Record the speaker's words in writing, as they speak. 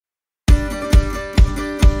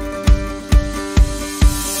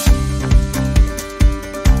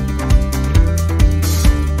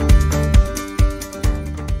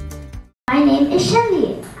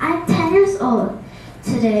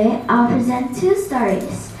Today, I'll present two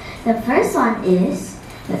stories. The first one is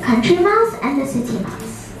The Country Mouse and the City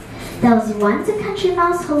Mouse. There was once a country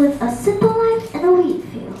mouse who lived a simple life in a wheat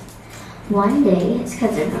field. One day, his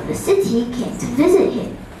cousin from the city came to visit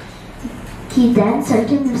him. He then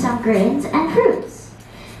served him with some grains and fruits.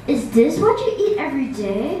 "Is this what you eat every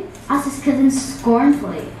day?" asked his cousin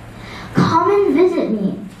scornfully. "Come and visit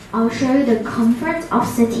me. I'll show you the comforts of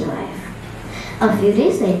city life." A few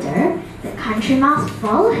days later, the country mouse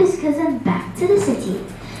followed his cousin back to the city.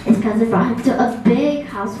 His cousin brought him to a big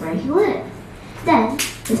house where he lived. Then,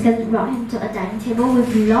 his cousin brought him to a dining table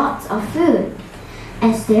with lots of food.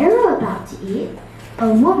 As they were about to eat, a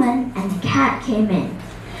woman and a cat came in.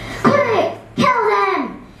 "Quick! Kill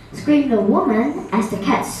them!" screamed the woman as the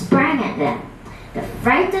cat sprang at them. The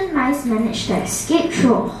frightened mice managed to escape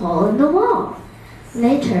through a hole in the wall.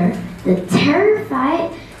 Later, the terrified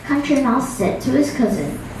country mouse said to his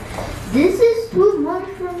cousin, "This is too much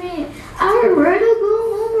for me. I'd rather go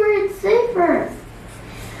home where it's safer."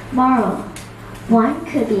 Moral: one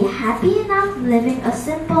could be happy enough living a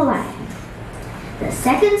simple life. The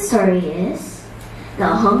second story is The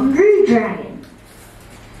Hungry Dragon.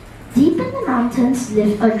 Deep in the mountains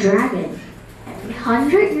lived a dragon. Every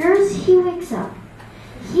 100 years he wakes up.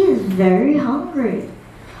 He is very hungry.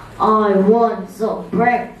 "I want some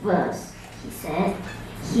breakfast," he said.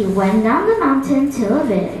 He went down the mountain to a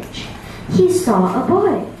village. He saw a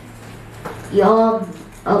boy. "Yum,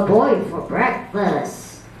 a boy for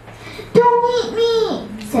breakfast." "Don't eat me,"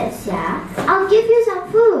 said Xia. "I'll give you some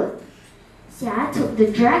food." Xia took the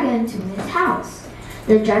dragon to his house.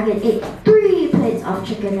 The dragon ate 3 plates of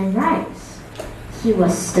chicken and rice. He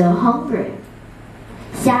was still hungry.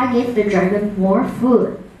 Xia gave the dragon more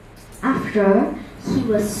food. After, he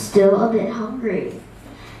was still a bit hungry.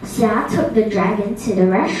 Xia took the dragon to the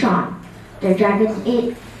restaurant. The dragon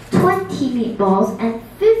ate 20 meatballs and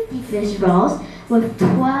 50 fish balls with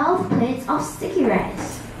 12 plates of sticky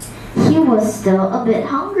rice. He was still a bit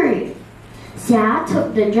hungry. Xia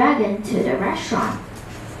took the dragon to the shop.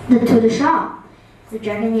 The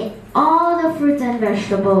dragon ate all the fruits and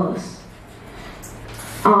vegetables.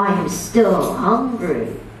 "I am still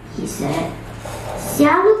hungry," he said.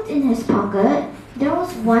 Xia looked in his pocket. There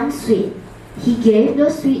was one sweet. He gave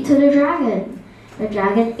the sweet to the dragon. The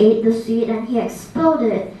dragon ate the sweet and he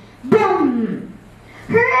exploded. Boom!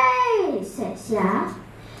 "Hooray!" said Xia.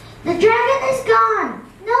 "The dragon is gone!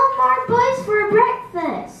 No more boys for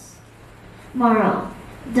breakfast!" Moral: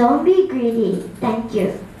 don't be greedy. Thank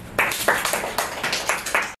you.